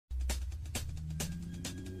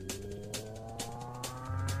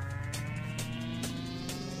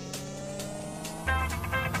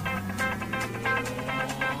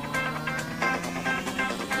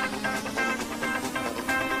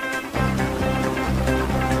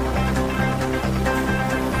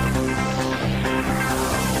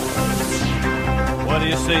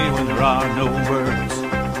say when there are no words.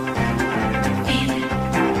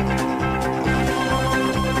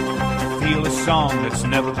 Feel a song that's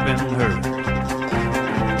never been heard.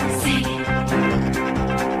 Sing it.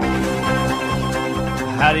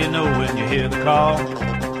 How do you know when you hear the call?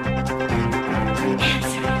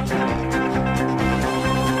 Answer it.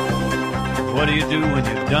 What do you do when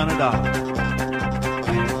you've done it all?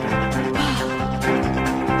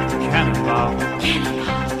 Cannonball,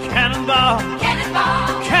 Cannonball. cannonball,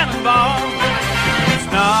 Cannonball. cannonball. It's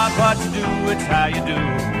not what you do, it's how you do.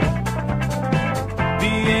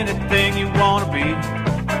 Be anything you want to be.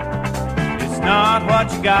 It's not what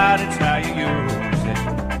you got, it's how you use it.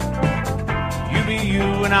 You be you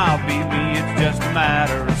and I'll be me. It's just a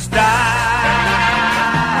matter of style.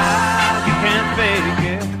 You can't fake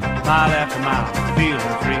it. Mile after mile,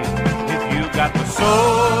 feeling free. If you got the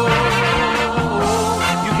soul,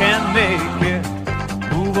 you can make it.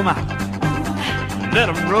 Move 'em out, let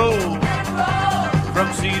 'em roll from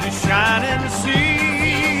sea to shining sea.